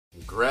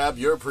Grab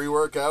your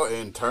pre-workout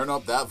and turn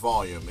up that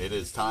volume. It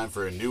is time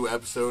for a new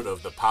episode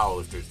of the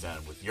Powerlifters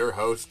Den with your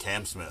host,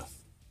 Cam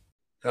Smith.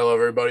 Hello,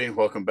 everybody.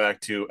 Welcome back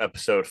to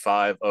episode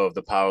 5 of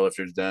the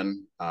Powerlifters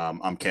Den.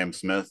 I'm Cam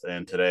Smith,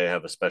 and today I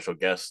have a special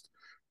guest.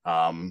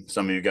 Some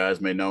of you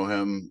guys may know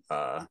him.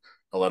 I'll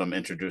let him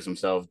introduce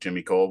himself.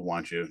 Jimmy Kolb, why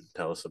don't you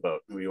tell us about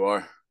who you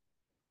are?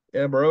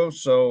 Yeah, bro.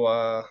 So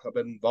I've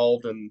been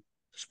involved in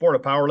the sport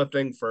of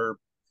powerlifting for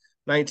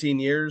 19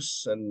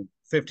 years, and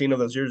 15 of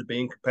those years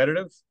being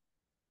competitive.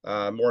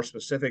 More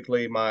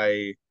specifically,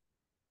 my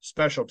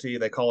specialty,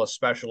 they call us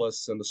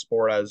specialists in the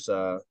sport as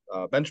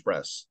bench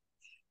press.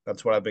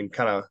 That's what I've been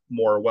kind of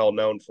more well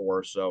known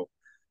for. So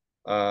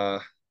uh,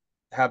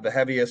 have the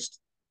heaviest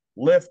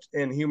lift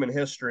in human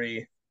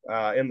history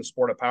in the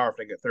sport of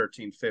powerlifting at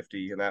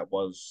 1350, and that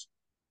was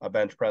a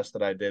bench press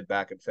that I did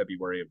back in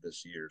February of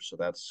this year. So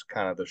that's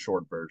kind of the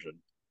short version.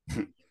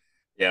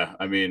 Yeah,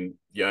 I mean,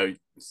 yeah,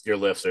 your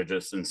lifts are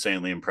just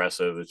insanely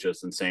impressive. It's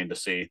just insane to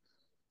see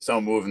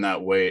someone moving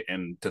that weight,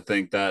 and to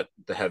think that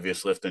the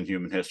heaviest lift in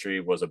human history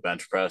was a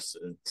bench press,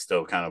 it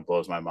still kind of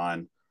blows my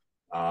mind.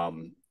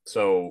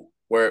 So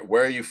where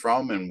are you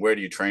from, and where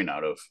do you train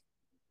out of?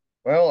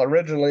 Well,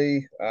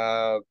 originally,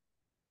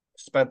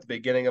 spent the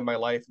beginning of my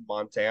life in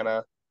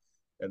Montana,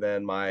 and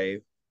then my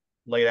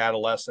late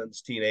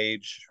adolescence,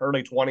 teenage,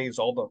 early 20s,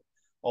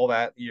 all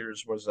that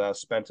years was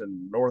spent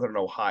in northern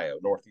Ohio,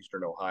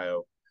 northeastern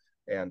Ohio,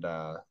 and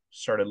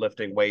started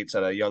lifting weights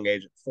at a young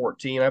age at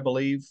 14, I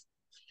believe.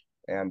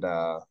 And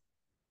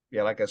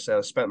yeah, like I said,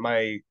 I spent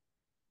my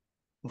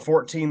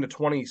 14 to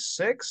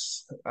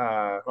 26.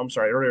 I'm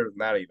sorry, earlier than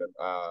that even.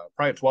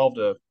 Probably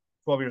 12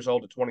 years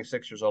old to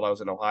 26 years old. I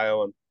was in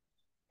Ohio,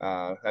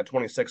 and at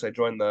 26, I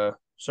joined the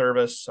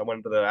service. I went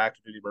into the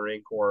active duty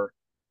Marine Corps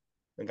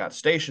and got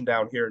stationed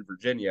down here in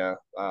Virginia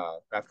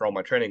after all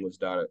my training was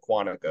done at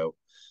Quantico.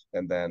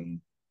 And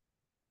then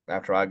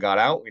after I got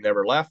out, we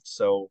never left.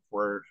 So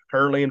we're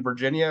currently in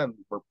Virginia, and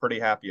we're pretty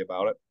happy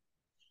about it.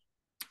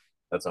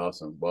 That's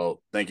awesome.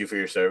 Well, thank you for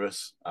your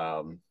service.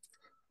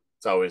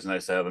 It's always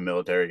nice to have a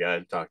military guy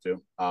to talk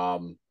to.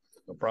 No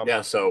problem.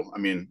 Yeah, so I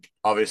mean,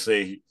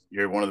 obviously,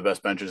 you're one of the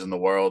best benchers in the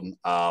world.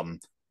 Kind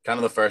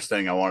of the first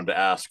thing I wanted to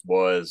ask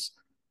was,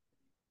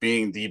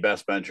 being the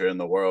best bencher in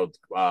the world,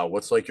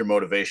 what's like your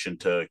motivation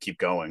to keep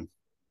going?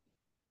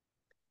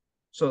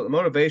 So the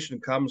motivation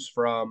comes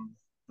from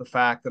the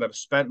fact that I've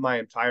spent my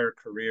entire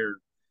career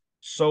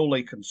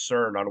solely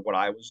concerned on what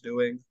I was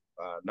doing,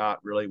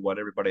 not really what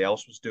everybody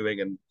else was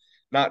doing, and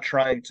not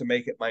trying to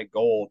make it my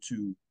goal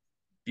to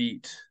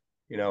beat,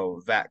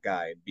 that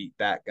guy, beat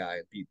that guy,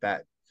 beat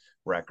that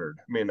record.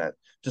 I mean,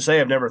 to say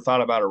I've never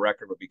thought about a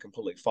record would be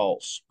completely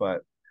false,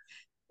 but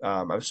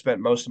I've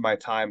spent most of my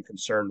time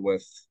concerned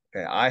with,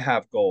 okay, I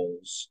have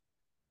goals.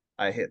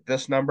 I hit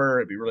this number.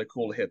 It'd be really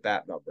cool to hit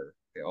that number.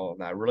 Okay, oh,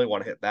 and I really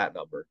want to hit that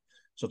number.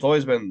 So it's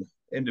always been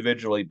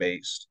individually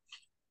based.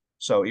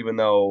 So even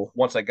though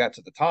once I got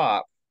to the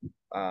top,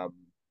 um,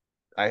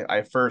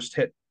 I first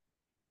hit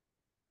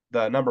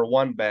the number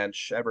one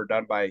bench ever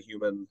done by a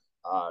human.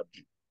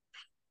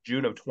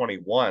 June of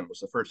 21 was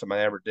the first time I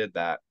ever did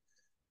that.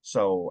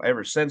 So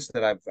ever since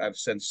that, I've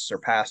since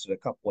surpassed it a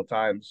couple of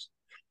times.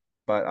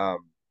 But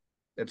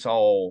it's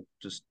all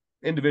just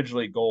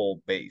individually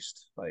goal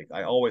based. Like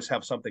I always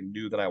have something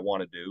new that I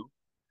want to do.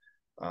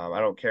 I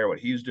don't care what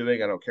he's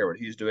doing. I don't care what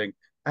he's doing.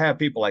 I have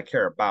people I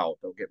care about.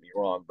 Don't get me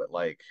wrong, but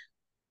like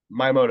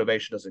my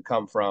motivation doesn't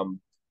come from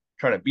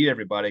trying to beat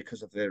everybody,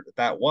 because if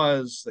that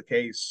was the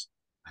case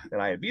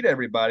and I had beat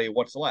everybody,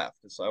 what's left?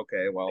 It's like,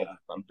 okay, well,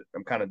 Yeah,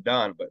 I'm kind of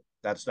done, but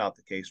that's not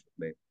the case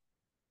with me.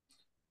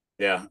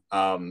 yeah.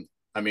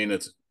 I mean,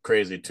 it's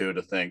crazy too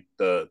to think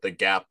the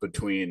gap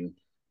between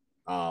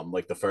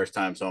like the first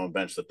time someone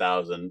benched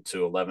 1,000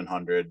 to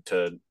 1,100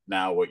 to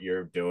now what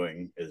you're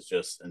doing is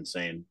just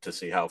insane to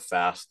see how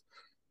fast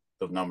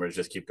the numbers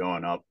just keep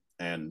going up.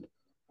 And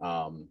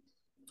um,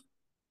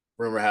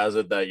 rumor has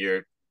it that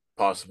you're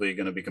possibly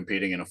going to be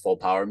competing in a full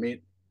power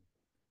meet.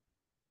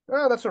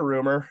 Oh, that's a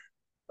rumor.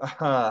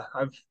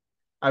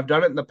 I've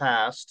done it in the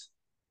past.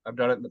 I've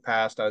done it in the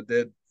past. I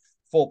did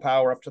full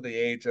power up to the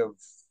age of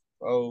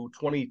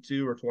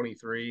 22 or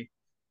 23.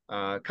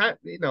 I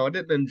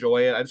didn't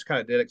enjoy it. I just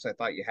kind of did it because I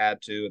thought you had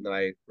to, and then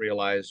I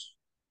realized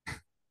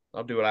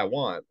I'll do what I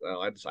want.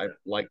 I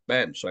like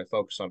bench, so I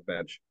focus on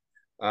bench.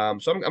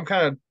 So I'm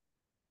kind of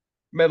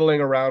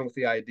meddling around with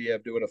the idea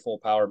of doing a full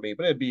power meet,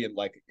 but it'd be in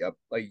like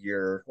a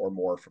year or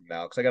more from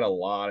now, because I got a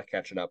lot of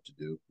catching up to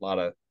do.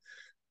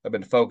 I've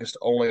been focused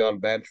only on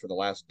bench for the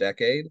last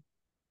decade.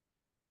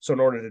 So in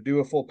order to do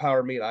a full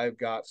power meet, I've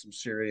got some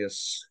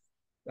serious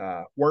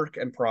work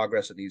and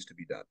progress that needs to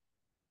be done.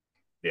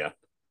 Yeah.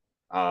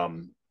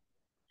 Um,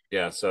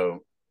 yeah.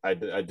 So I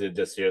did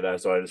just hear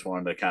that. So I just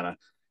wanted to kind of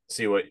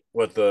see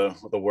what the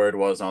word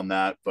was on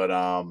that. But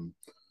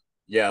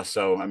yeah.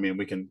 So, I mean,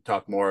 we can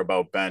talk more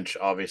about bench.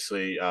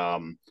 Obviously,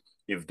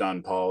 you've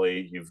done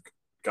poly, you've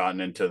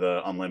gotten into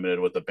the unlimited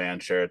with the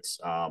band shirts.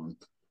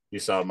 You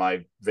saw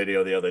my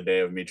video the other day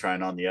of me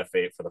trying on the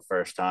F8 for the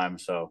first time.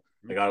 So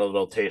I got a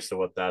little taste of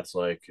what that's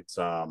like. It's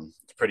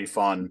pretty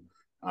fun.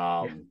 Yeah.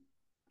 Um,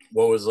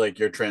 what was like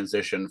your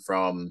transition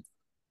from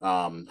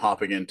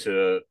hopping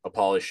into a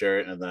poly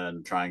shirt and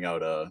then trying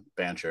out a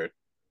band shirt?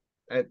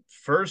 At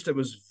first, it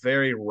was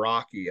very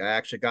rocky. I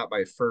actually got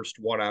my first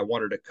one. I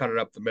wanted to cut it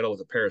up the middle with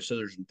a pair of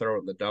scissors and throw it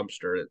in the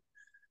dumpster. It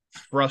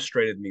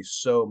frustrated me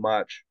so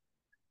much.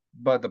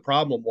 But the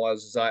problem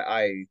was is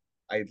I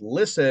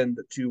listened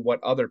to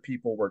what other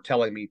people were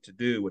telling me to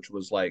do, which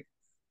was like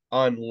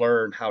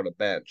unlearn how to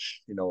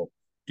bench,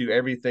 do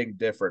everything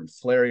different,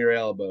 flare your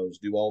elbows,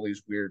 do all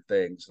these weird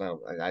things. Now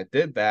I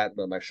did that, and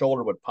then my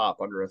shoulder would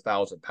pop under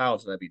 1,000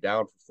 pounds, and I'd be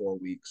down for 4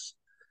 weeks.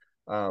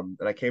 And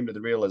I came to the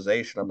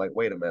realization, I'm like,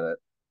 wait a minute,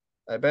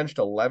 I benched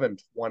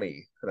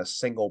 1120 in a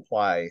single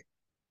ply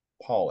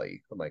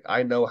poly. I'm like,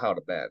 I know how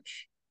to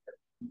bench.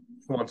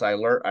 Once I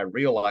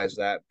realized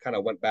that, kind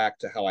of went back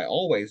to how I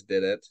always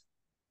did it.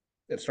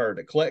 It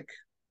started to click,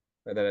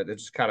 and then it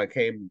just kind of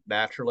came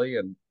naturally.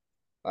 And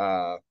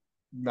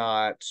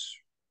not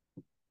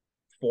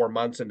 4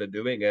 months into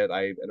doing it,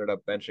 I ended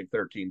up benching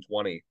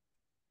 1320,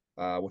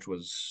 which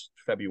was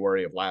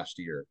February of last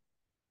year,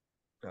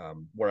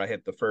 where I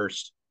hit the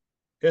first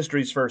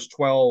history's first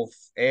 12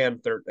 and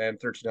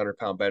 1,300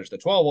 pound bench. The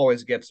 12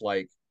 always gets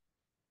like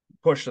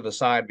pushed to the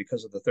side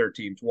because of the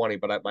 1320,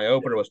 but my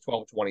opener Yeah, was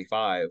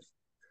 1225.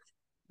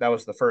 That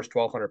was the first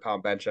 1,200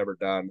 pound bench ever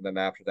done. And then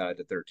after that, I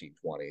did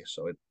 1320.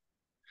 So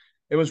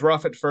it was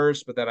rough at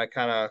first, but then I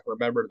kind of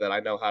remembered that I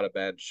know how to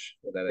bench,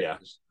 and then it yeah,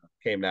 just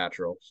came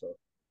natural. So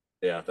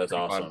yeah. That's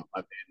pretty fun.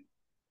 awesome.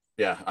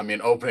 Yeah, I mean,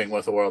 opening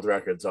with a world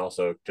record is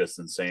also just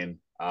insane.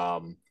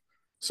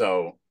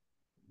 So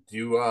do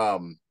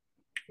you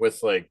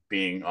with like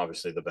being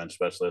obviously the bench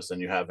specialist and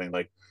you having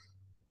like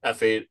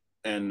F8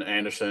 and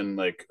Anderson,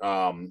 like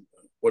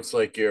what's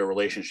like your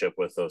relationship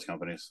with those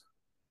companies?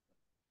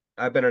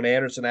 I've been an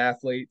Anderson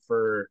athlete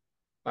for,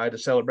 I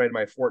just celebrated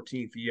my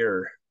 14th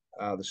year,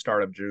 the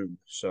start of June.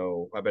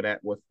 So I've been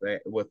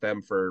with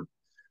them for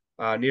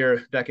near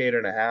a decade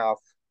and a half.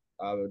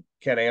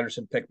 Ken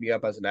Anderson picked me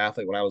up as an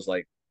athlete when I was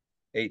like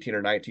 18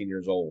 or 19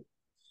 years old.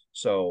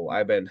 So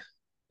I've been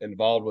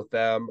involved with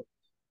them,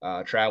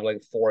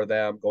 traveling for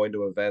them, going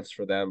to events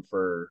for them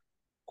for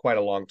quite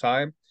a long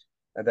time.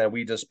 And then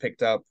we just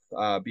picked up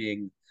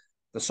being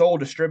the sole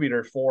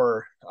distributor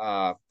for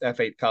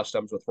F8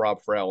 Customs with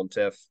Rob Farrell and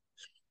Tiff.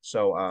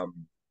 So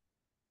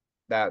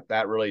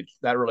that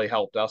really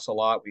helped us a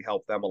lot. We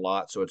helped them a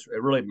lot. So it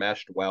really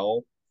meshed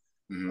well.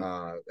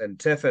 Mm-hmm. And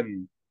Tiff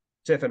and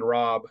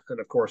Rob, and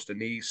of course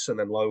Denise, and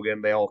then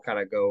Logan, they all kind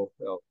of go.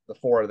 The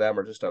four of them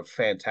are just a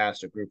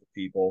fantastic group of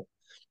people,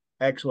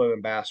 excellent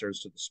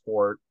ambassadors to the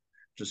sport.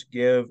 Just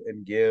give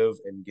and give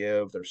and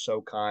give. They're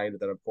so kind.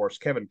 Then of course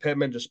Kevin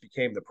Pittman just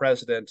became the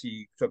president.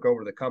 He took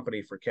over the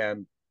company for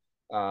Ken,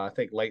 I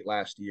think late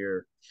last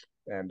year,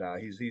 and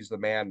he's the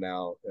man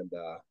now. And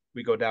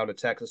we go down to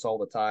Texas all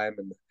the time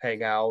and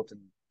hang out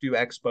and do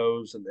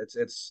expos, and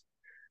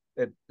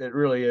it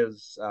really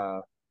is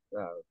a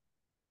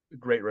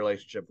great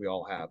relationship we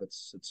all have.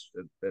 It's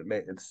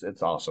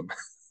awesome.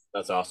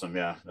 That's awesome.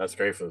 Yeah, that's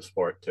great for the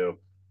sport too.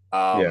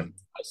 Yeah.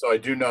 So I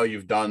do know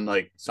you've done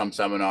like some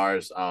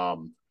seminars. How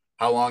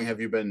long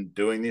have you been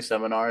doing these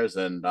seminars,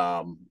 and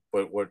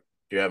what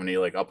do you have any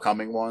like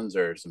upcoming ones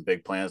or some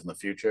big plans in the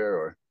future?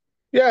 Or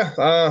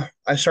Yeah,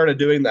 I started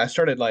doing that. I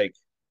started like,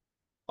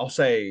 I'll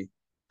say,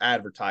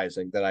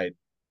 advertising that I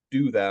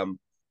do them.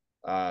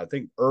 I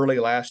think early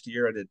last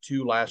year, I did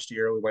two last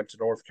year. We went to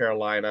North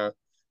Carolina,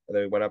 and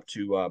then we went up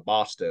to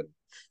Boston,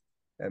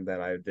 and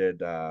then I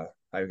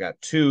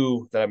got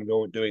two that I'm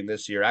going doing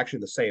this year, actually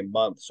the same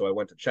month. So I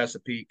went to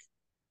Chesapeake,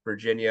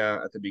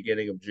 Virginia at the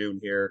beginning of June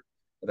here,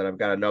 and then I've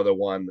got another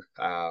one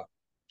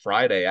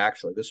Friday,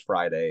 actually this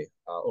Friday,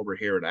 over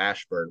here in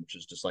Ashburn, which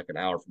is just like an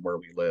hour from where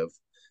we live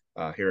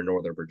here in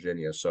Northern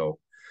Virginia. So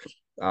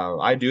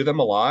I do them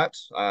a lot.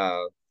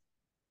 I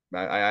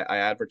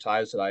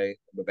advertise that I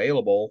am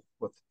available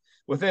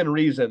within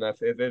reason.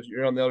 If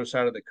you're on the other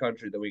side of the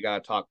country, then we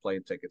got to talk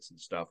plane tickets and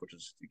stuff, which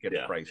is it gets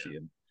yeah, pricey,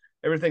 and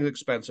everything's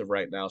expensive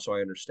right now. So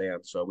I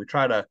understand. So we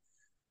try to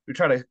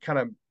kind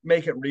of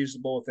make it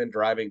reasonable within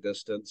driving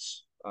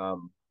distance.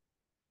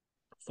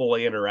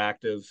 Fully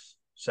interactive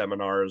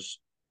seminars,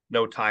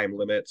 no time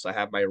limits. I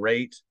have my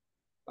rate,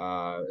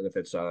 and if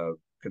it's a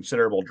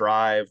considerable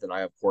drive, then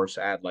I of course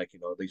add like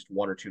at least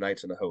 1 or 2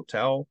 nights in a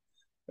hotel,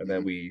 and then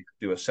mm-hmm. we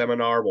do a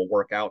seminar. We'll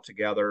work out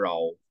together.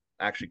 I'll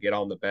actually get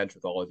on the bench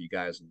with all of you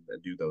guys and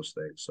do those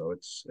things. So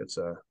it's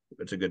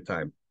a good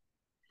time.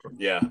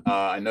 Yeah.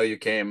 I know you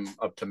came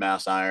up to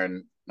Mass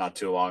Iron not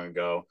too long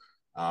ago.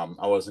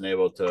 I wasn't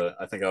able to.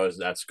 I think I was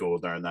at school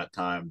during that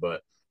time,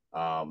 but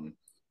um,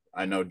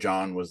 I know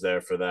John was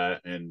there for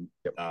that, and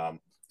Yep.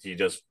 he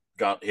just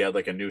got he had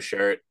like a new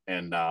shirt,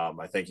 and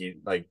I think he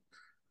like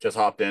just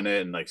hopped in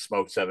it and like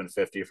smoked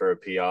 750 for a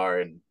PR,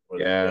 and was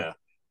Yeah, yeah,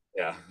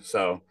 yeah.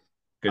 So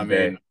I good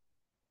day. mean,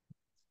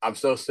 I'm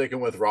still sticking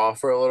with Raw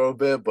for a little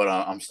bit, but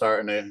I'm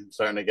starting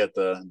to get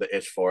the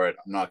itch for it.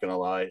 I'm not gonna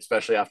lie,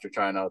 especially after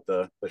trying out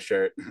the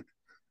shirt.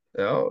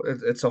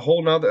 It's a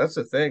whole nother. That's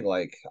the thing.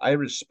 Like, I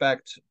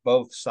respect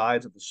both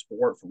sides of the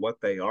sport for what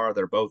they are.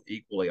 They're both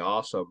equally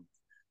awesome.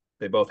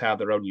 They both have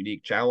their own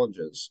unique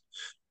challenges.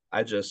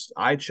 I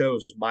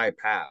chose my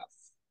path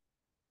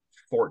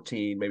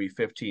 14, maybe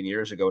 15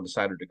 years ago and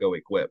decided to go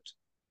equipped.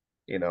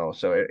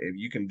 So if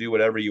you can do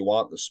whatever you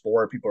want in the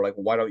sport, people are like,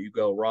 well, why don't you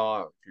go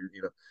raw?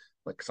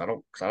 Like, because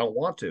I don't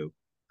want to.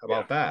 How Yeah,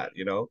 about that?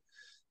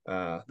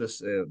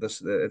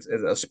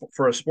 It's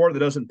for a sport that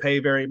doesn't pay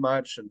very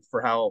much, and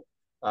for how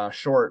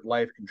short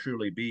life can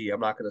truly be. I'm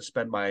not going to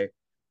spend my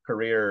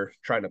career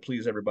trying to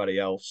please everybody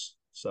else.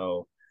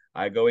 So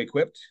I go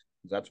equipped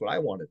because that's what I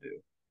want to do.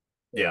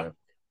 yeah,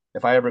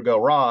 If I ever go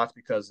raw, it's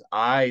because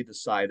I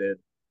decided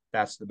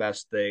that's the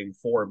best thing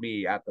for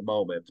me at the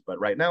moment. But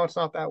right now, it's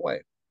not that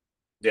way.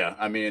 yeah.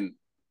 I mean,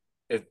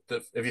 if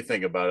you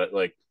think about it,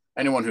 like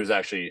anyone who's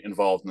actually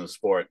involved in the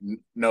sport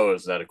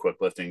knows that equip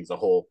lifting is a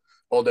whole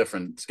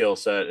different skill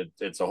set.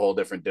 It's a whole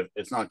different.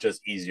 It's not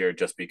just easier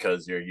just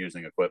because you're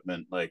using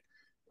equipment. Like,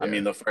 I Yeah.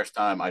 mean, the first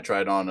time I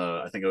tried on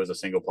I think it was a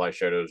single ply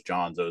shirt. It was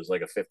John's. It was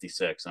like a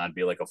 56, and I'd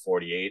be like a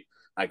 48.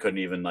 I couldn't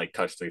even like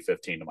touch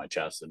 315 to my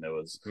chest, and it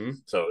was Hmm.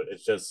 so.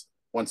 It's just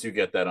once you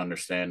get that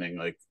understanding,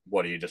 like,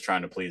 what are you just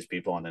trying to please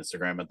people on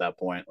Instagram at that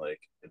point? Like,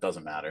 it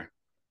doesn't matter.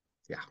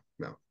 Yeah.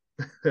 No.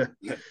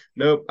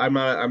 Nope. I'm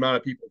not a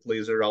people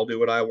pleaser. I'll do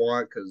what I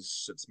want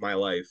because it's my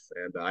life,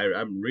 and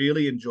I'm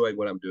really enjoying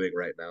what I'm doing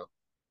right now.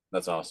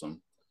 That's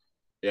awesome.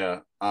 Yeah.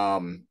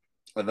 And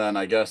then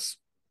I guess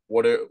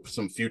what are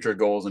some future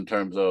goals in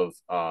terms of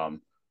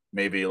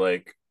maybe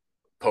like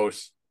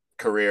post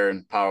career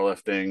in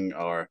powerlifting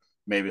or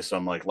maybe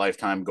some like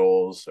lifetime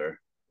goals or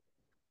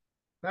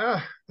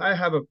I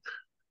have a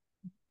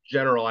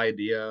general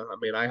idea. I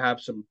mean, I have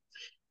some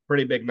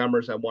pretty big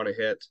numbers I want to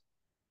hit,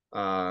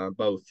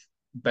 both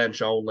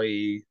bench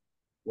only,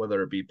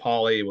 whether it be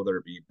poly, whether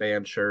it be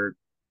band shirt.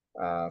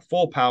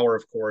 Full power,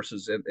 of course,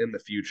 is in the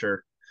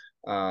future.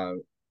 Uh,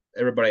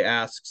 Everybody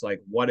asks,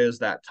 like, what is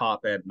that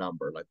top end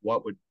number? Like,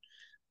 what would,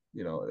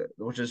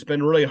 which has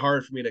been really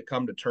hard for me to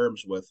come to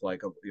terms with,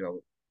 like,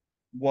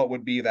 what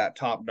would be that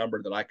top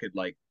number that I could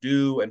like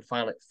do and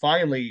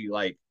finally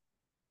like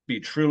be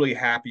truly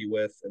happy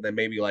with, and then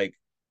maybe like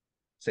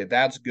say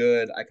that's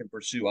good. I can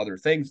pursue other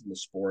things in the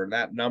sport, and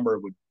that number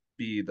would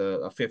be the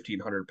a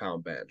 1,500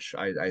 pound bench.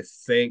 I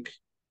think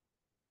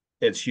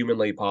it's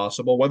humanly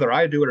possible. Whether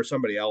I do it or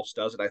somebody else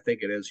does it, I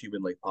think it is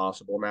humanly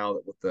possible now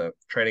that with the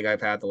training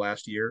I've had the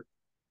last year.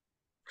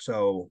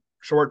 So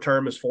short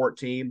term is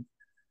 14,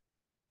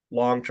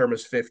 long term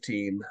is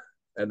 15.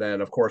 And then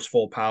of course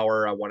full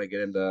power. I want to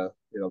get into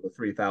the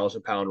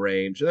 3,000 pound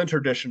range. And then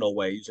traditional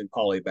way using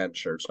poly bench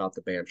shirts, not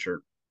the band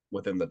shirt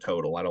within the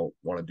total. I don't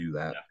want to do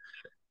that.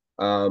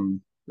 yeah.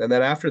 And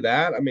then after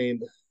that, I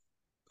mean,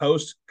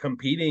 post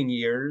competing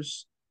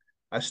years,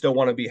 I still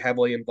want to be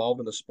heavily involved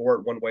in the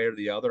sport one way or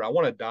the other. I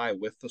want to die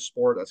with the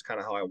sport. That's kind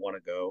of how I want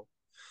to go.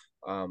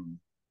 Um,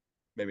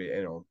 Maybe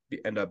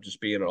end up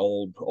just being an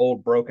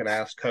old broken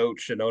ass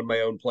coach and own my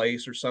own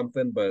place or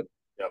something. But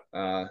Yep.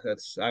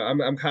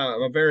 I'm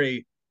a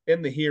very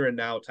in the here and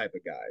now type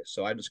of guy.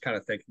 So I'm just kind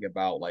of thinking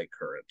about like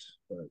current.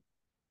 But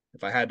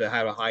if I had to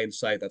have a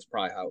hindsight, that's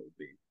probably how it would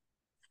be.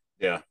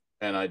 Yeah.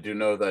 And I do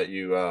know that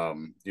you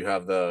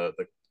have the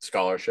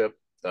scholarship.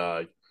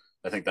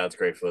 I think that's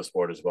great for the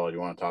sport as well. You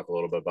want to talk a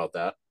little bit about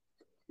that?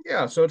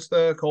 Yeah, so it's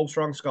the Kolb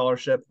Strong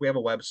Scholarship. We have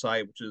a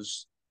website which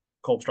is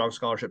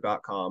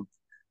kolbstrongscholarship.com.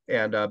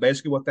 And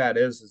basically what that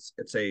is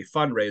it's a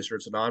fundraiser.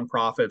 It's a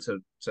nonprofit. It's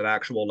an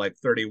actual like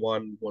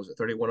 31, was it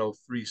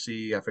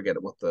 3103C? I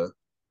forget what the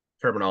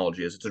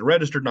terminology is. It's a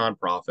registered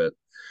nonprofit.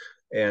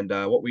 And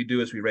what we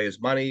do is we raise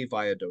money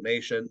via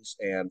donations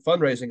and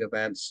fundraising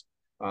events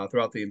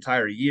throughout the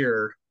entire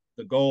year.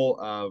 The goal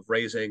of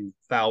raising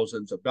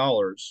thousands of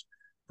dollars.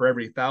 For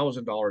every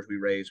 $1,000 we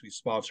raise, we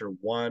sponsor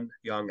one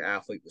young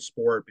athlete in the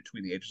sport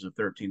between the ages of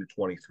 13 to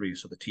 23,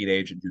 so the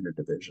teenage and junior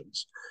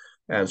divisions.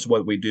 And so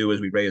what we do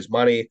is we raise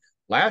money.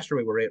 Last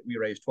year we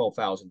raised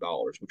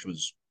 $12,000, which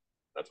was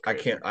That's I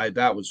crazy. can't I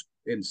that was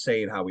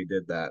insane how we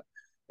did that.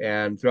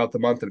 And throughout the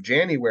month of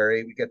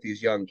January, we get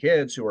these young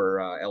kids who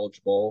are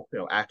eligible,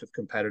 active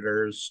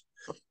competitors,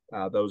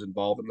 those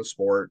involved in the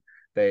sport.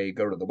 They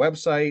go to the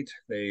website,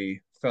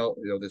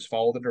 just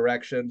follow the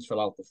directions, fill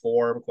out the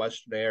form,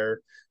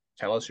 questionnaire,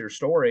 tell us your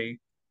story.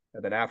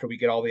 And then after we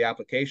get all the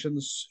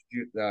applications,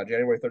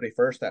 January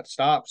 31st, that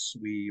stops.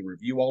 We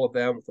review all of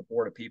them with the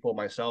board of people,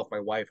 myself, my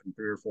wife, and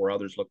 3 or 4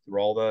 others look through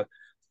all the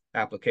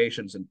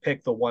applications and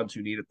pick the ones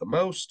who need it the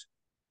most,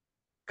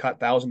 cut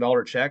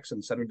 $1,000 checks,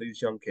 and send them to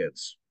these young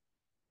kids.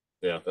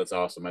 Yeah, that's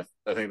awesome. I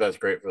think that's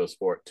great for the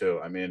sport too.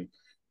 I mean,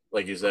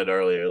 like you said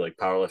earlier, like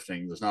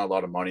powerlifting, there's not a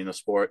lot of money in the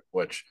sport,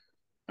 which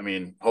I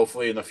mean,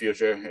 hopefully in the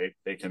future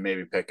it can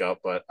maybe pick up.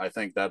 But I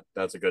think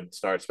that's a good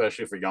start,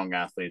 especially for young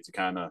athletes. It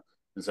kind of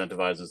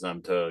incentivizes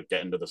them to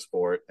get into the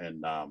sport,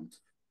 and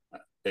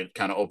it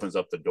kind of opens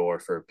up the door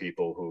for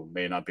people who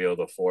may not be able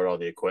to afford all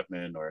the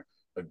equipment or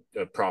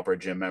a proper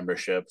gym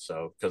membership.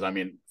 So, because I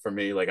mean, for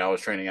me, like I was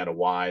training at a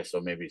Y,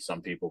 so maybe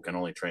some people can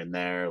only train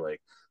there.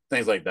 Like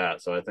things like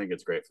that. So I think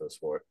it's great for the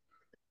sport.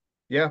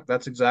 Yeah,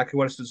 that's exactly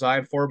what it's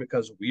designed for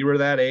because we were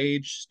that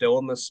age, still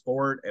in the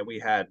sport, and we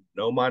had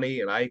no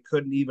money, and I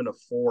couldn't even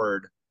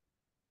afford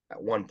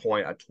at one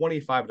point a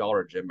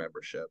 $25 gym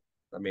membership.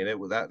 I mean, it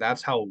was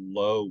that's how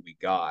low we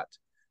got.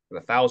 And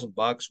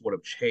 $1,000 would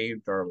have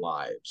changed our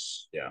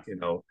lives. Yeah. You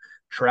know,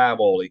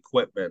 travel,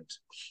 equipment,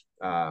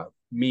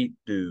 meat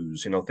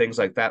dues, things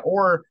like that.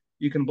 Or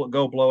you can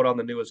go blow it on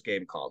the newest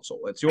game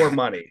console. It's your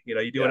money. You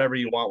do Yeah. whatever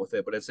you want with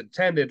it, but it's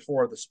intended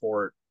for the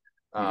sport.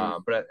 Hmm.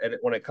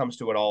 When it comes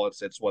to it all,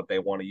 it's what they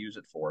want to use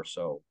it for.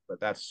 So, but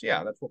that's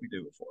what we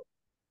do it for.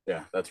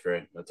 Yeah, that's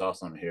great. That's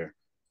awesome to hear.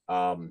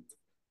 Um,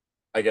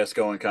 I guess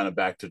going kind of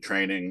back to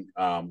training,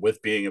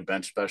 with being a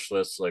bench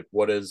specialist, like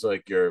what is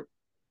like your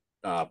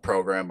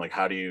program? Like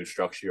how do you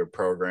structure your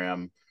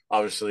program?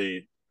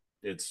 Obviously,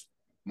 it's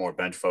more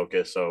bench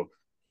focused. So,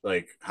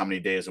 like how many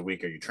days a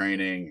week are you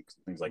training?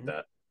 Things like Mhm.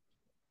 that.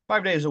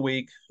 5 days a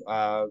week.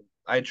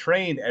 I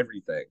train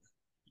everything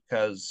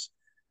because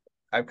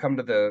I've come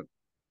to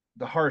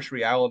the harsh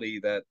reality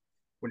that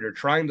when you're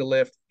trying to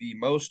lift the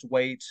most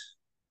weight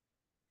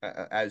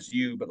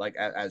but like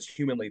as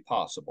humanly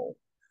possible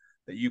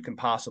that you can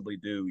possibly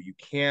do, you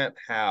can't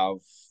have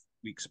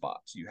weak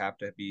spots. You have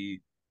to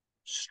be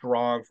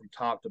strong from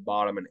top to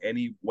bottom in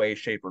any way,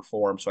 shape, or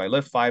form. So I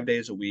lift 5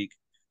 days a week,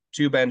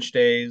 2 bench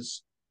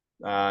days,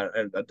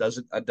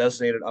 a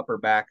designated upper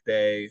back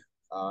day,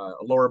 a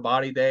lower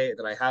body day, and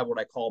then I have what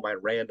I call my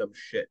random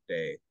shit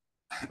day,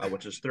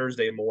 which is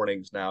Thursday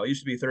mornings now. It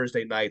used to be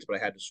Thursday nights, but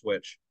I had to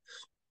switch.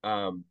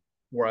 Um,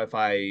 where if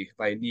I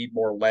need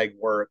more leg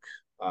work,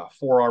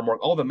 forearm work,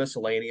 all the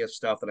miscellaneous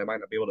stuff that I might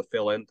not be able to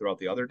fill in throughout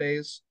the other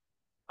days,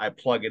 I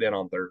plug it in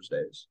on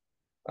Thursdays.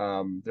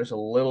 There's a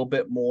little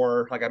bit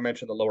more, like I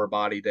mentioned, the lower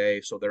body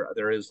day. So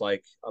there is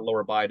like a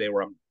lower body day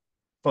where I'm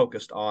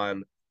focused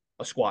on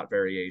a squat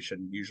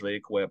variation, usually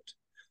equipped.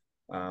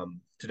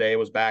 Today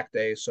was back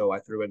day, so I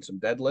threw in some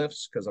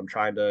deadlifts because I'm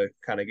trying to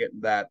kind of get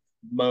in that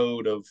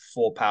mode of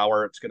full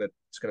power. It's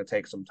gonna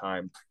take some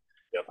time.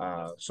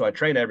 Yep, So I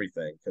train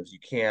everything because you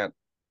can't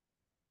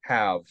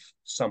have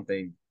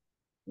something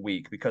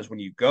weak because when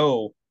you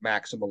go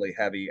maximally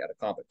heavy at a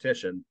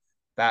competition,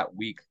 that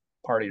weak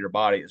part of your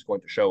body is going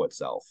to show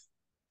itself,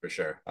 for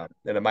sure.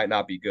 and it might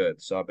not be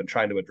good. So I've been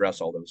trying to address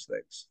all those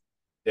things.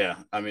 Yeah,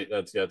 I mean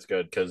that's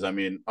good because I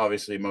mean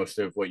obviously most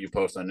of what you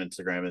post on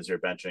Instagram is your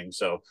benching,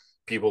 so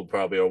people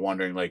probably are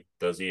wondering like,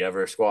 does he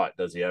ever squat?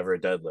 Does he ever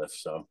deadlift?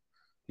 So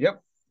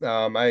Yep.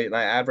 I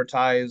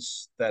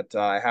advertise that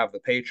I have the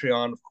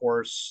Patreon, of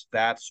course.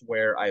 That's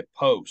where I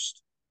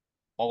post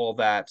all of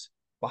that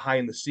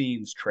behind the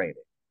scenes training.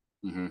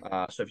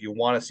 mm-hmm, So if you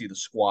want to see the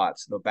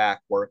squats and the back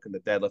work and the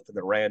deadlift and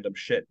the random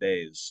shit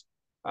days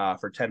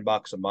for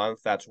 $10 a month,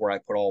 that's where I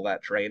put all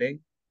that training.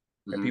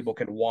 And mm-hmm, people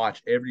can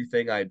watch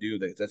everything I do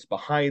that's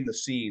behind the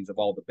scenes of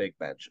all the big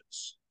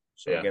benches.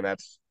 So yeah, again,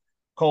 that's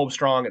Kolb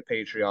Strong at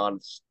Patreon.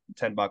 It's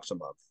 $10 a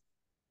month.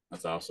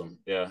 that's awesome.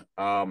 Yeah.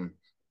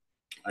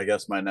 I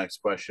guess my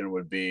next question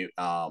would be,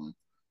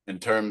 in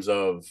terms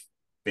of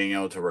being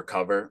able to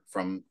recover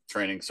from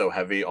training so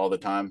heavy all the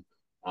time,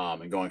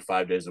 and going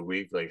 5 days a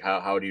week. Like,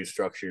 how do you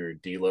structure your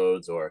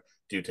deloads, or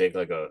do you take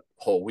like a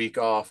whole week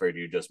off, or do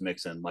you just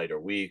mix in lighter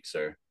weeks,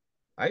 or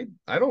I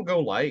don't go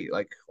light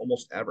like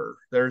almost ever.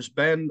 There's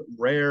been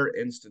rare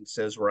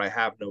instances where I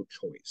have no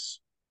choice,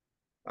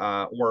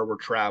 where we're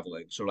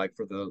traveling. So like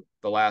for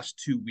the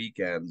last 2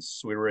 weekends,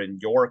 so we were in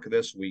York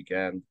this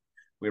weekend,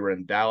 we were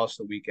in Dallas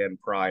the weekend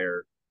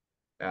prior.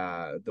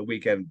 The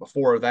weekend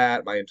before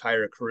that, my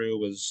entire crew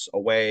was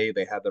away.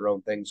 They had their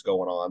own things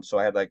going on. So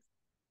I had like,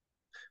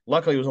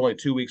 luckily, it was only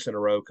 2 weeks in a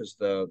row because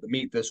the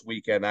meet this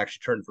weekend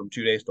actually turned from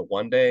 2 days to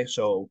one day.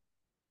 So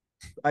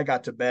I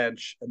got to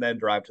bench and then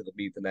drive to the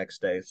meet the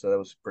next day. So that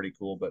was pretty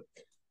cool. But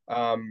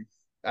um,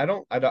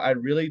 I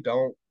really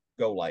don't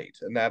go light.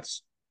 And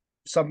that's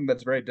something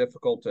that's very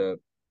difficult to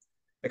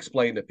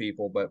explain to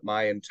people. But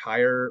my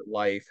entire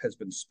life has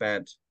been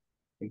spent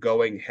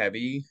going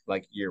heavy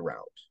like year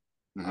round.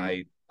 mm-hmm.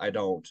 I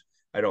don't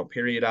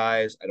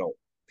periodize. I don't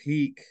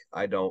peak.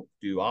 I don't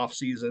do off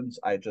seasons.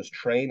 I just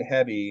train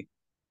heavy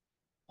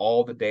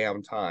all the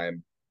damn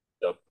time.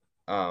 Yep.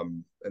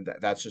 And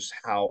that's just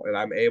how, and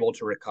I'm able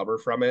to recover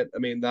from it. I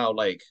mean, now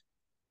like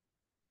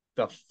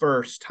the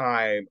first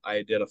time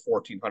I did a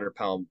 1,400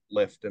 pound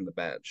lift in the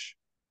bench,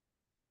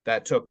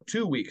 that took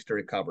 2 weeks to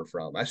recover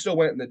from. I still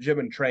went in the gym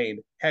and trained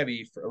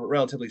heavy,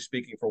 relatively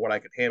speaking, for what I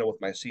could handle with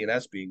my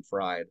CNS being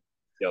fried.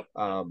 Yep.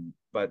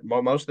 But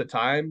most of the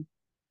time,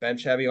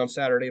 bench heavy on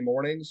Saturday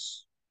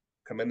mornings,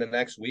 come in the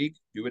next week,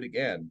 do it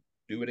again,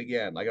 do it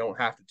again. Like I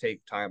don't have to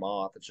take time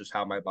off. It's just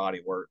how my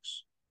body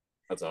works.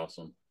 That's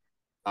awesome.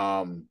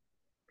 Um,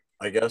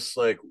 I guess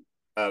like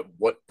at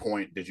what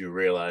point did you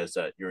realize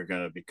that you were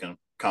going to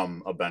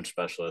become a bench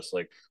specialist?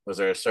 Like, was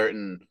there a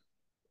certain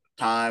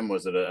time?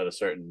 Was it at a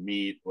certain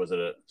meet? Was it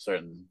a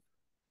certain?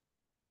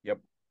 Yep.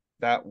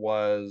 That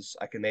was,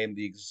 I can name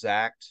the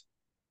exact,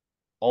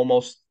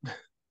 almost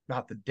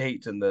not the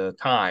date and the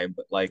time,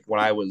 but like when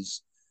I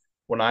was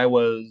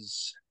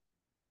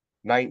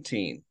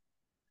 19,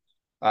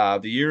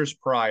 The years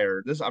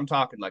prior, this I'm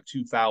talking like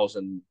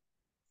 2000.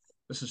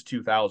 This is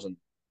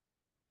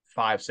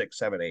 2005, 6,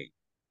 7, 8.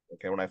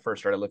 Okay, when I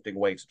first started lifting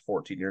weights at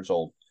 14 years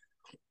old.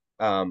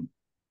 Um,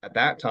 at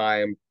that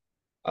time,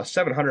 a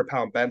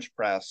 700-pound bench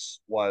press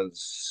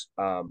was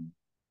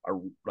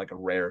like a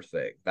rare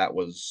thing. That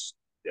was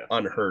Yeah.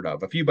 unheard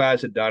of. A few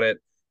guys had done it.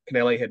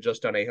 Canelli had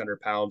just done 800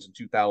 pounds in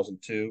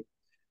 2002.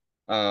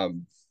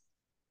 Um,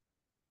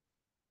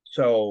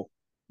 so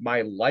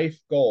my life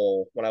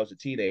goal when I was a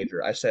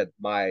teenager, I said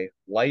my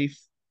life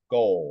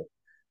goal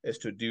is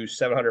to do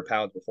 700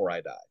 pounds before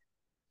I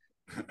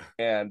die.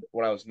 And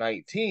when I was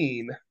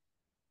 19,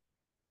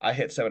 I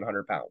hit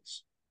 700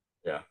 pounds.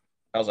 Yeah.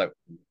 I was like,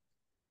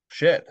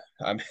 shit,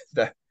 I'm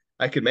that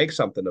I could make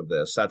something of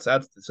this. That's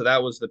so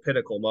that was the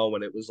pinnacle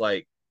moment. It was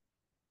like,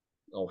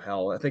 oh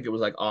hell, I think it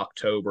was like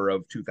October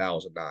of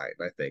 2009,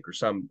 I think, or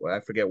some I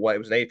forget what. It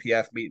was an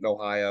APF meet in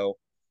Ohio,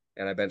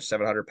 and I benched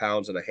 700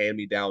 pounds in a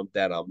hand-me-down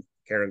denim,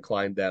 Karen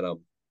Klein denim.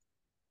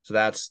 So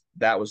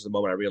that was the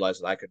moment I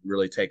realized that I could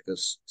really take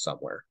this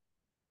somewhere.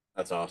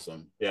 That's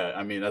awesome. Yeah,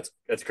 I mean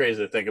that's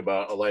crazy to think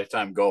about a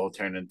lifetime goal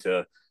turned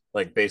into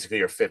like basically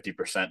you're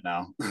 50%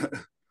 now.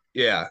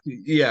 Yeah,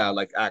 yeah,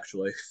 like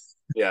actually,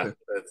 Yeah,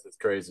 that's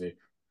crazy.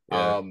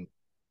 yeah. Um,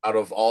 Out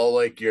of all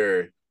like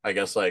your, I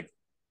guess like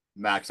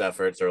max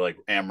efforts or like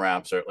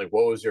AMRAPs or like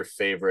what was your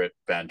favorite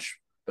bench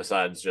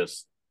besides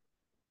just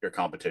your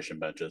competition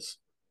benches?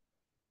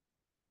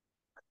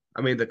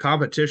 I mean, the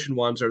competition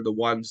ones are the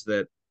ones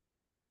that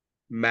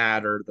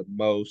matter the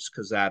most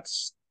because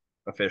that's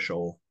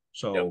official.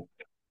 Yep.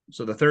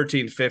 So the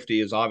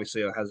 1350 is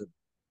obviously has a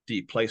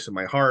deep place in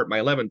my heart. My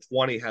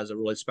 1120 has a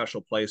really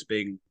special place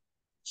being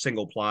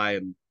single ply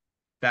and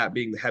that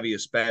being the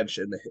heaviest bench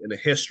in the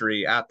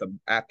history at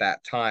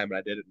that time. And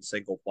I did it in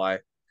single ply.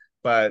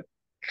 But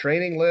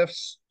training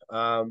lifts,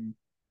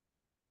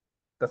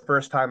 the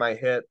first time I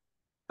hit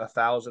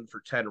 1,000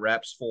 for 10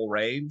 reps full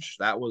range,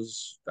 that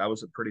was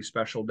a pretty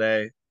special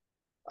day.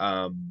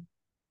 Um,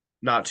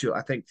 not too,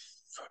 I think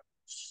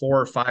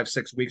 4 or 5,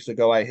 6 weeks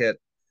ago, I hit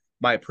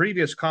my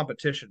previous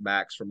competition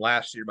max from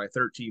last year, my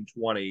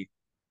 1320.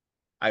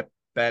 I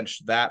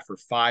benched that for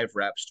 5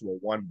 reps to a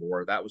one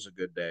board. That was a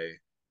good day.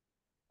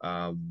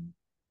 Um,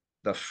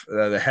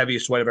 the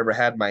heaviest weight I've ever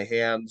had in my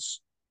hands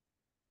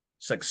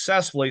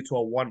successfully to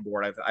a one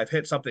board. I've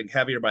hit something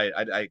heavier, but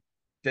I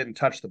didn't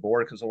touch the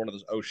board because of one of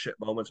those oh shit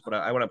moments. But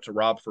I went up to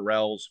Rob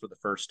Farrell's for the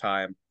first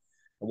time,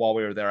 and while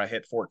we were there, I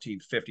hit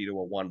 1450 to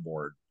a one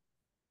board.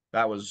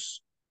 That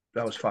was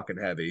that was fucking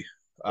heavy.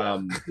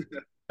 Yeah.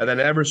 And then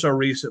ever so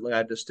recently,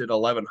 I just did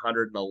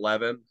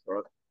 1111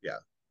 or yeah,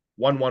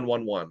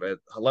 1111,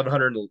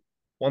 1100,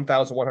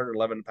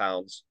 1111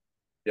 pounds.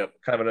 Yep.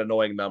 Kind of an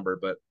annoying number,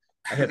 but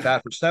I hit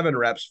that for 7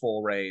 reps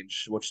full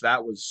range, which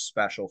that was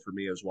special for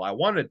me as well. I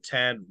wanted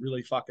 10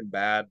 really fucking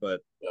bad,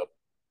 but Yep.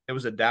 it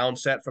was a down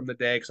set from the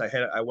day because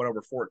I went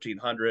over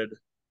 1400,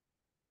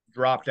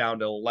 dropped down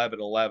to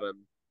 1111.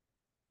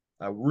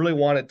 I really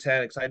wanted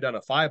 10 because I'd done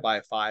a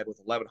 5x5 with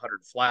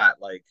 1100 flat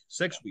like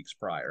 6 weeks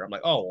prior. I'm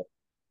like, oh,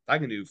 I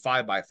can do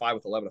 5x5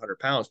 with 1100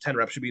 pounds. 10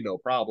 reps should be no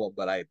problem,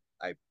 but I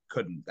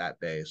couldn't that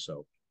day.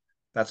 So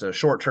that's a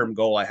short term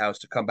goal I have is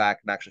to come back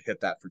and actually hit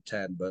that for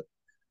 10. But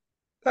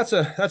that's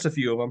a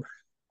few of them.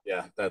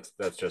 Yeah, that's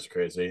just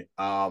crazy.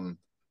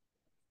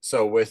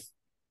 So with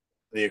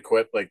the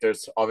equip, like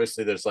there's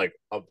like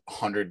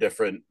 100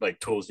 different like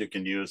tools you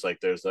can use. Like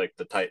there's like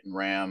the Titan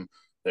Ram,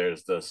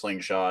 there's the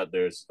slingshot,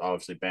 there's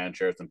obviously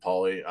Banshirth and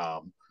Poly.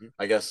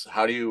 I guess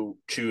how do you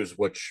choose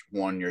which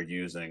one you're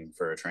using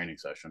for a training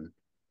session?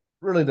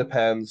 Really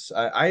depends.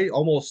 I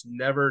almost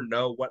never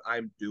know what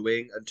I'm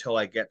doing until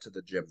I get to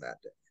the gym that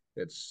day.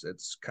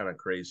 It's kind of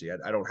crazy.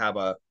 I don't have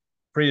a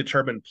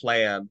predetermined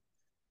plan.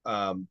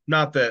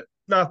 Not that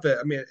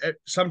I mean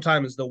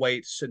sometimes the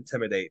weights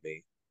intimidate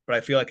me, but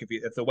I feel like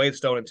if the weights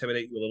don't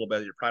intimidate you a little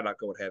bit, you're probably not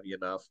going heavy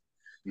enough.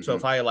 So Mm-hmm.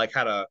 if I like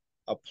had a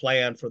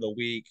plan for the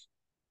week,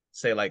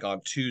 say like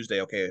on Tuesday,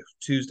 okay,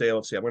 Tuesday,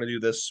 let's see, I'm going to do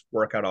this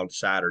workout on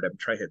Saturday. I'm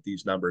trying to hit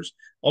these numbers.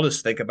 I'll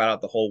just think about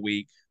it the whole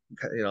week.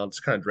 It's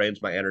kind of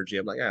drains my energy.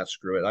 I'm like, ah,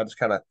 screw it. I just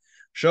kind of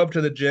show up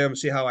to the gym,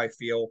 see how I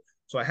feel.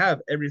 So I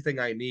have everything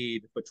I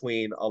need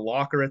between a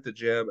locker at the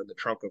gym and the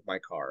trunk of my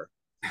car.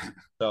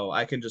 So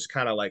I can just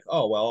kind of like,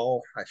 oh,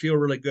 well, I feel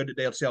really good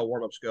today. Let's see how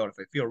warm ups go. And if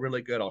I feel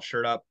really good, I'll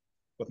shirt up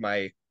with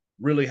my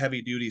really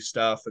heavy duty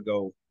stuff and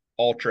go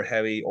ultra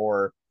heavy.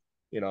 Or,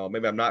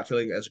 maybe I'm not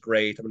feeling as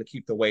great. I'm going to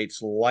keep the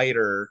weights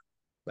lighter,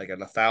 like at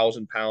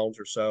 1,000 pounds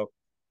or so,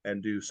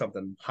 and do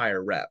something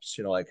higher reps,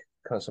 like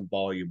kind of some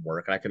volume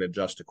work. And I can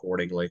adjust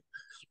accordingly.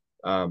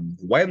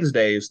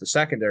 Wednesdays, the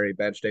secondary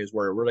bench days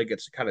where it really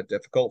gets kind of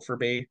difficult for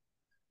me.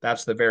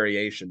 That's the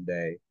variation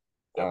day.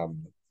 Yep.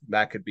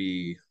 That could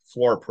be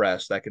floor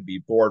press, that could be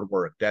board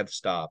work, dead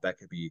stop, that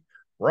could be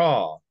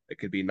raw, it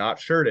could be not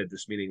shirted,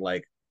 just meaning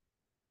like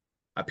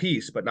a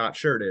piece but not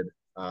shirted.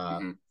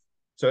 Mm-hmm.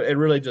 So it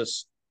really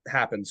just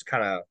happens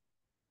kind of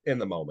in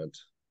the moment.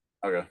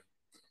 Okay.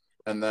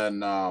 And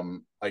then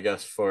I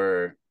guess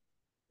for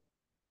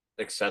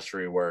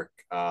accessory work,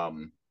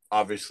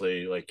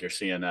 obviously like your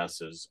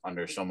CNS is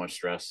under so much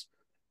stress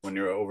when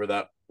you're over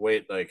that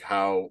weight. Like,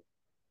 how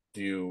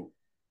do you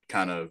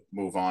kind of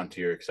move on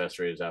to your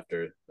accessories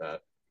after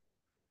that?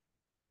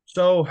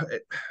 So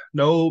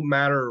no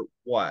matter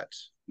what,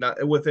 not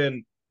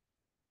within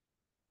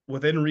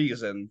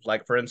reason,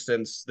 like for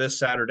instance, this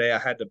Saturday I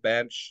had to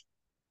bench,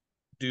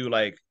 do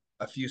like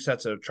a few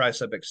sets of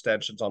tricep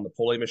extensions on the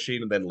pulley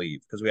machine and then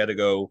leave because we had to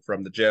go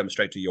from the gym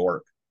straight to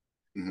York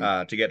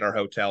Mm-hmm. to get in our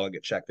hotel and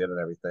get checked in and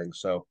everything.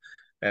 So,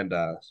 and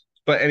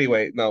but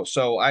anyway, no.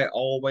 So I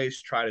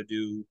always try to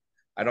do.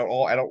 I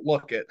don't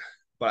look it,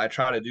 but I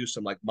try to do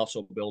some like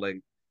muscle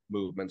building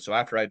movements. So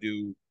after I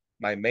do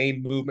my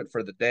main movement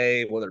for the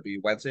day, whether it be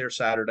Wednesday or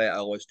Saturday, I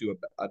always do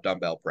a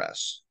dumbbell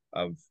press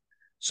of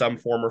some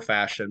form or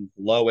fashion,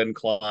 low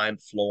incline,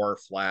 floor,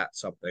 flat,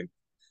 something.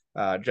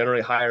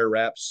 Generally higher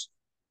reps,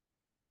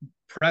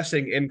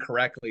 pressing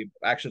incorrectly,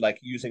 actually like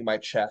using my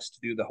chest to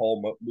do the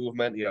whole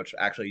movement, to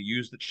actually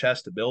use the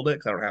chest to build it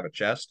because I don't have a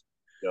chest.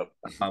 Yep.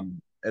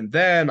 And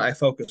then I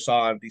focus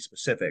on the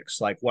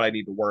specifics, like what I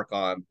need to work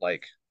on,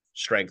 like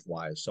strength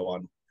wise. So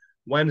on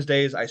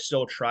Wednesdays, I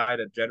still try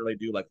to generally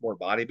do like more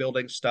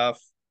bodybuilding stuff.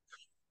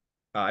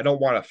 I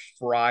don't want to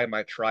fry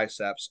my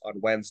triceps on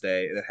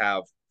Wednesday and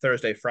have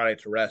Thursday,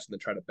 Friday to rest and then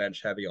try to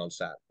bench heavy on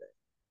Saturday.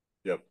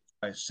 Yep.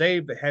 I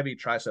save the heavy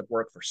tricep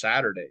work for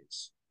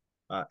Saturdays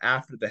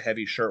after the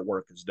heavy shirt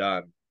work is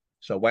done.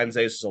 So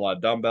Wednesdays is a lot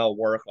of dumbbell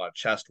work, a lot of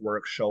chest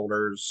work,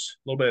 shoulders,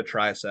 a little bit of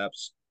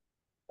triceps.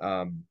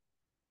 Um,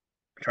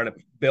 Trying to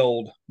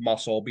build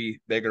muscle, be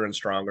bigger and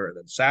stronger. And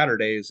then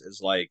Saturdays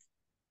is like,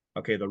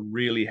 okay, the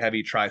really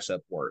heavy tricep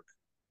work,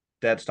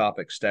 dead stop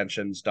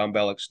extensions,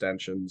 dumbbell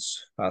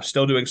extensions,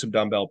 still doing some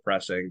dumbbell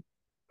pressing.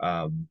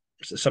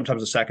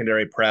 Sometimes a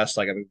secondary press,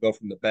 like I'm gonna go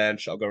from the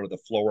bench, I'll go to the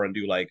floor and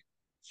do like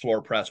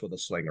floor press with a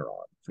slinger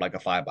on, like a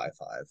 5x5.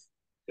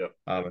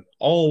 Yep.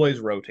 Always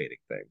rotating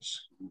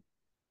things.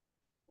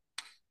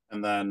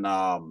 And then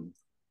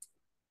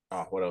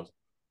what else?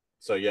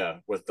 So yeah,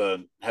 with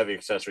the heavy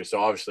accessories. So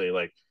obviously,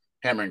 like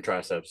hammering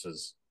triceps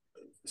is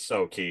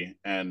so key,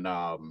 and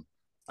I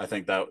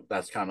think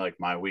that's kind of like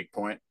my weak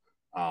point.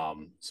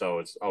 So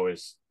it's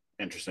always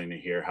interesting to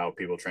hear how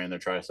people train their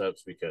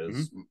triceps because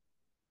Mm-hmm.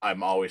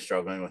 I'm always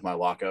struggling with my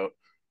lockout.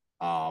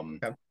 Um,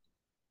 Okay.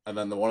 and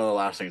then one of the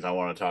last things I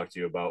want to talk to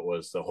you about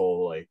was the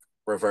whole like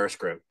reverse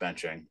grip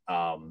benching.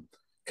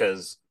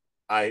 Because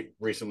I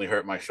recently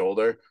hurt my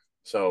shoulder,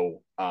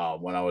 so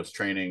when I was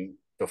training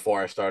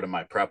before I started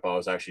my prep, I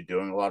was actually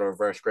doing a lot of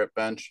reverse grip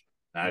bench.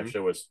 And I Mm-hmm.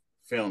 actually was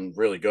feeling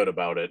really good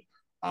about it.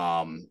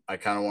 I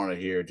kind of want to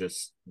hear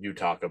just you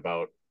talk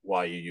about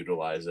why you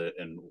utilize it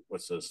and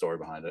what's the story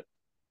behind it.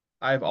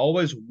 I've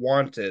always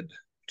wanted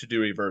to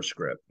do reverse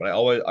grip, but I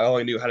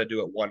only knew how to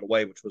do it one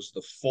way, which was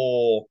the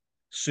full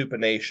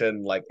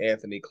supination, like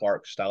Anthony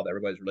Clark style that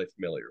everybody's really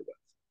familiar with.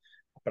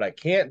 But I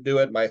can't do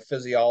it. My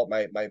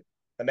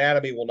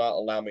anatomy will not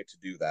allow me to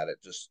do that.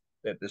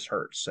 It just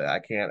hurts. I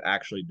can't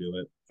actually do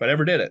it. If I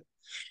never did it.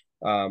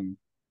 Um,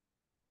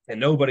 and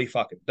nobody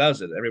fucking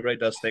does it. Everybody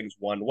does things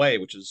one way,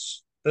 which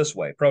is this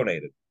way,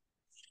 pronated.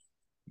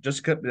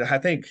 Just I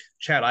think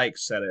Chad Ike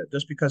said it.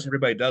 Just because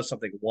everybody does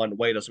something one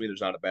way doesn't mean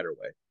there's not a better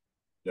way.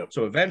 Yep.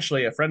 So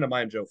eventually, a friend of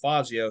mine, Joe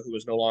Fazio, who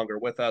is no longer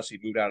with us, he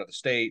moved out of the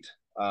state.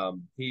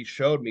 He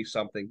showed me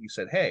something. He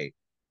said, "Hey,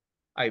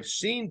 I've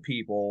seen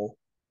people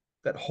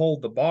that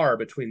hold the bar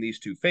between these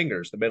two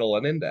fingers, the middle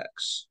and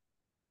index,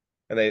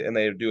 and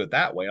they do it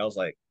that way." I was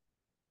like,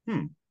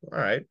 "Hmm, all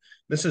right."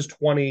 This is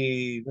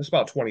 20. This is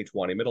about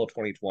 2020, middle of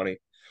 2020,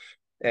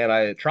 and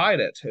I tried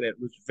it, and it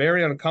was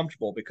very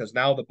uncomfortable because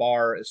now the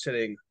bar is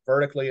sitting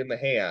vertically in the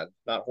hand,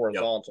 not Yep.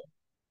 horizontal,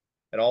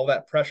 and all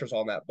that pressure's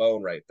on that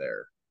bone right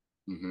there.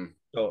 Mm-hmm.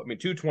 So I mean,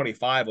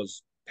 225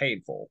 was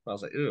painful. I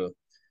was like, "Ew,"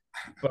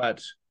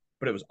 but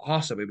but it was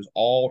awesome. It was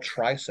all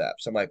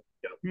triceps. I'm like,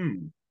 Yep.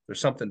 there's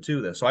something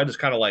to this. So I just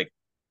kind of like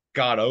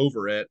got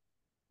over it,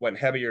 went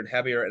heavier and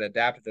heavier, and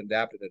adapted.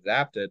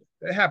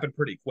 It happened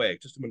pretty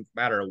quick, just in a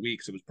matter of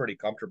weeks. It was pretty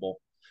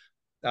comfortable.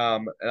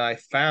 And I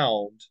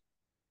found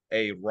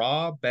a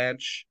raw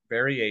bench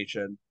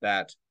variation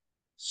that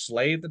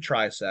slayed the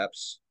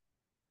triceps,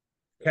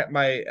 kept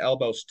my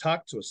elbows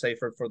tucked so it was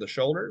safer for the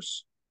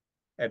shoulders,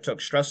 and took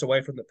stress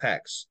away from the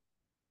pecs.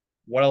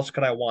 What else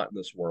could I want in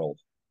this world?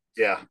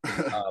 Yeah.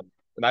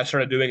 And I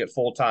started doing it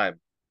full time.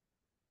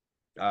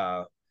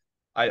 Uh,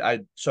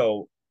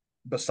 so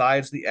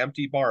besides the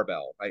empty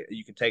barbell,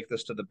 you can take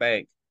this to the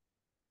bank.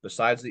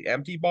 Besides the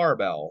empty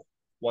barbell,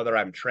 whether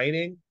I'm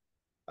training,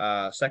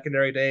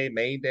 secondary day,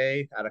 main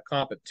day, at a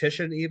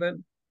competition,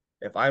 even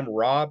if I'm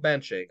raw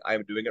benching,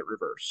 I'm doing it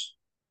reverse.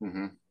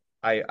 Mm-hmm.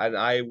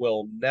 I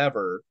will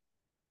never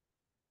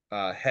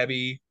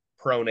heavy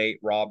pronate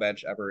raw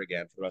bench ever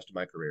again for the rest of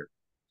my career.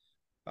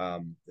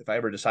 If I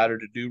ever decided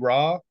to do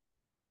raw,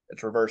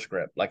 it's reverse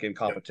grip, like in Yep.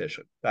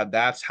 competition.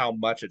 That's how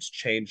much it's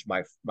changed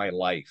my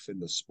life in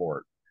the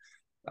sport.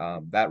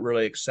 That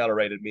really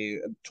accelerated me.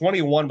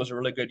 21 was a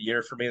really good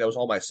year for me. That was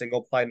all my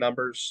single ply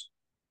numbers.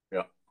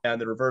 Yep. And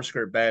the reverse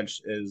grip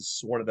bench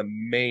is one of the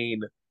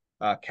main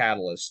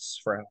catalysts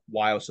for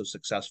why I was so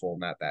successful in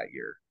that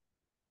year.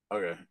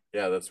 Okay.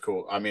 Yeah, that's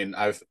cool. I mean,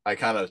 I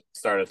kind of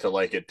started to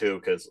like it too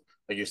because,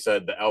 like you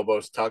said, the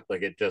elbows tucked,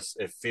 like it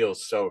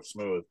feels so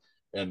smooth.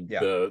 And Yeah,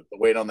 the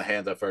weight on the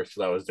hands at first,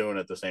 because I was doing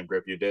it the same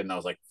grip you did, and I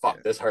was like, yeah,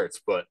 "Fuck, this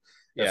hurts." But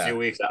a yeah, few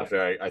weeks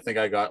after, I think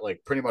I got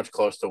like pretty much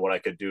close to what I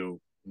could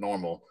do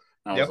normal.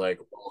 And I was yep, like,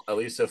 well, at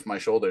least if my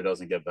shoulder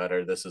doesn't get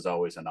better, this is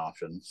always an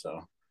option.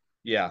 So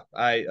yeah.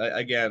 I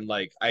again,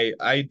 like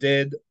I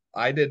did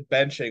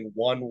benching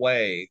one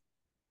way,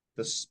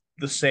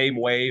 the same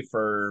way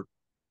for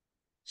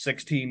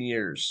 16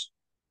 years,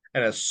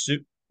 and as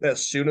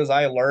soon as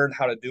I learned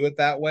how to do it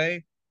that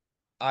way,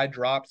 I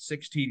dropped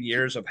 16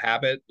 years of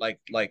habit like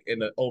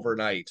in an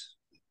overnight.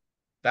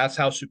 That's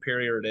how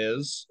superior it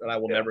is, and I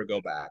will yeah, never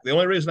go back. The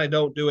only reason I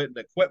don't do it in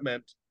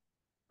equipment,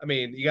 I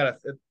mean, you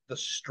got to the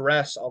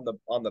stress on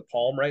the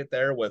palm right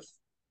there with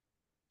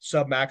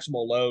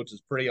submaximal loads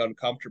is pretty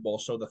uncomfortable.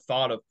 So the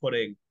thought of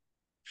putting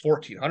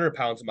 1,400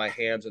 pounds in my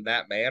hands in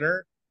that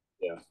manner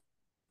yeah.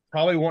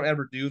 probably won't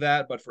ever do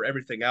that. But for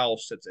everything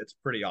else, it's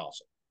pretty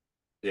awesome.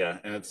 Yeah,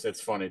 and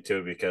it's funny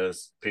too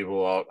because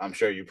people, I'm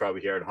sure you probably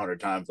hear it 100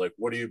 times, like,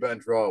 "What do you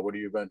bench raw? What do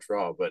you bench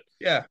raw?" But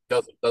Yeah,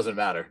 doesn't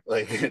matter.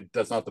 Like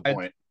that's not the I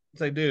point.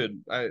 say,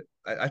 dude, I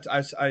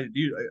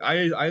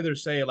either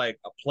say like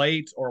a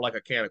plate or like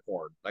a can of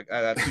corn. Like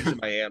that's usually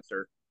my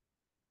answer.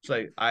 It's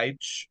like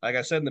like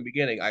I said in the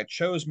beginning, I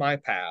chose my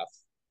path.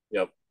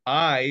 Yep.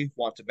 I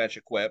want to bench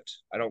equipped.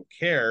 I don't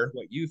care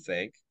what you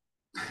think.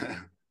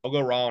 I'll go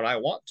wrong and I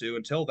want to.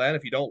 Until then,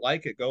 if you don't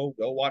like it, go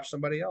watch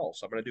somebody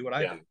else. I'm gonna do what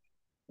I Yeah. do.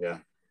 Yeah.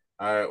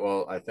 All right.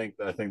 Well, I think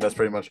that's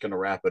pretty much going to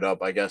wrap it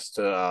up. I guess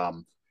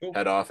to Cool.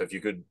 head off, if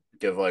you could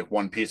give like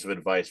one piece of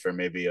advice for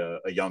maybe a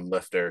young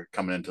lifter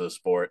coming into the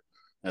sport,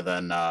 and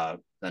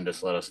then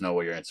just let us know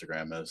what your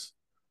Instagram is.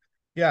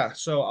 Yeah,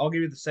 so I'll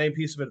give you the same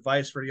piece of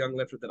advice for a young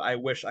lifter that I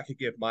wish I could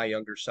give my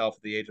younger self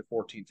at the age of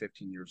 14,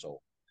 15 years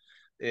old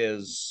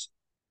is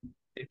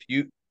if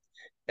you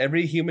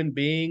every human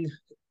being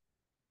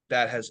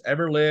that has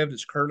ever lived,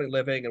 is currently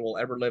living, and will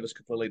ever live is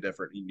completely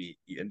different, unique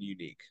and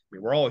unique. I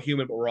mean, we're all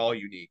human, but we're all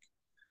unique.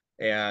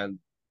 And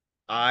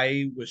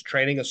I was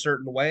training a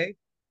certain way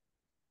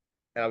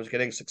and I was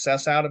getting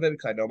success out of it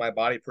because I know my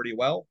body pretty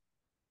well.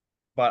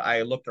 But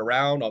I looked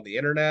around on the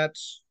internet,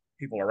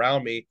 people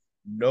around me,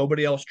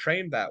 nobody else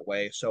trained that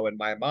way. So in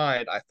my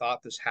mind, I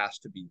thought this has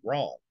to be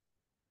wrong.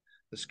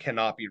 This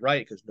cannot be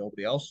right because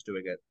nobody else is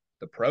doing it.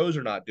 The pros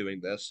are not doing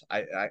this.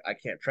 I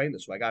can't train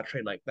this, so I got to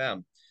train like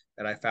them.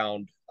 And I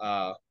found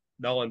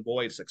null and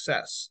void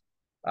success,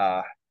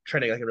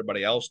 training like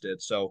everybody else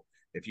did. So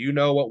if you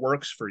know what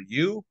works for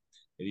you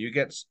and you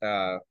get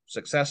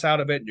success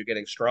out of it and you're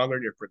getting stronger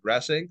and you're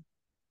progressing,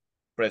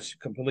 but it's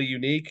completely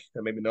unique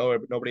and maybe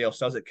nobody else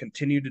does it,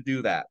 continue to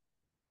do that.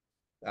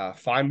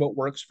 Find what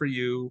works for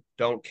you.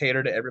 Don't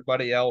cater to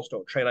everybody else.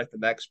 Don't train like the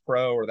next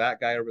pro or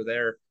that guy over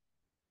there.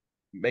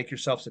 Make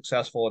yourself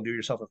successful and do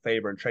yourself a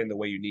favor and train the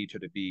way you need to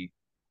be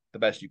the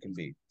best you can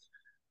be.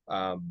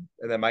 And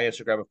then my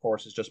Instagram, of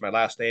course, is just my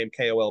last name,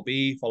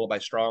 KOLB, followed by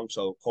Strong.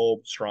 So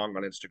Kolb Strong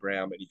on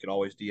Instagram. And you can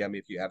always DM me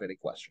if you have any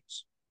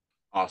questions.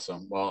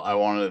 Awesome. Well, I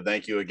wanted to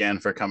thank you again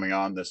for coming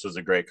on. This was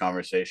a great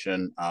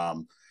conversation.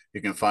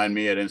 You can find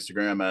me at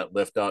Instagram at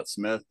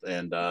lift.smith.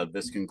 And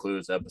this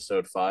concludes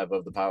episode 5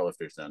 of the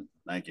Powerlifters Den.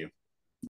 Thank you.